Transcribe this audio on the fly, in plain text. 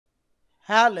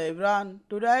Hello everyone,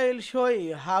 today I will show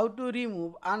you how to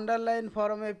remove underline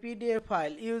from a PDF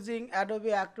file using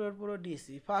Adobe Acrobat Pro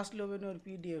DC. First open your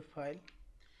PDF file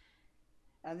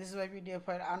and this is my PDF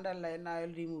file underline. I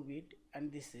will remove it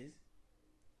and this is.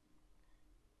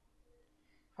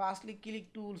 Firstly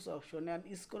click tools option and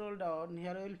scroll down.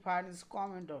 Here you will find this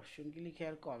comment option. Click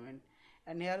here comment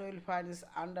and here you will find this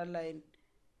underline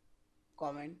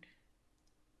comment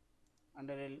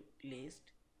underline list.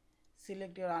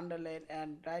 Select your underline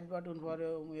and right button for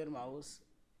your mouse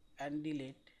and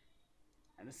delete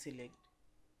and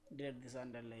delete this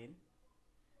underline,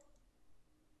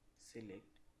 select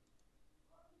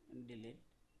and delete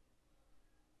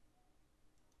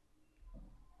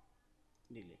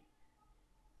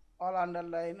all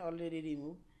underline already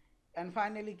removed. And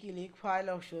finally click file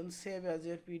option, save as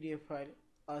your PDF file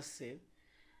or save.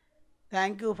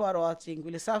 Thank you for watching.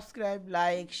 Please subscribe,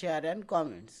 like, share and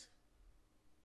comments.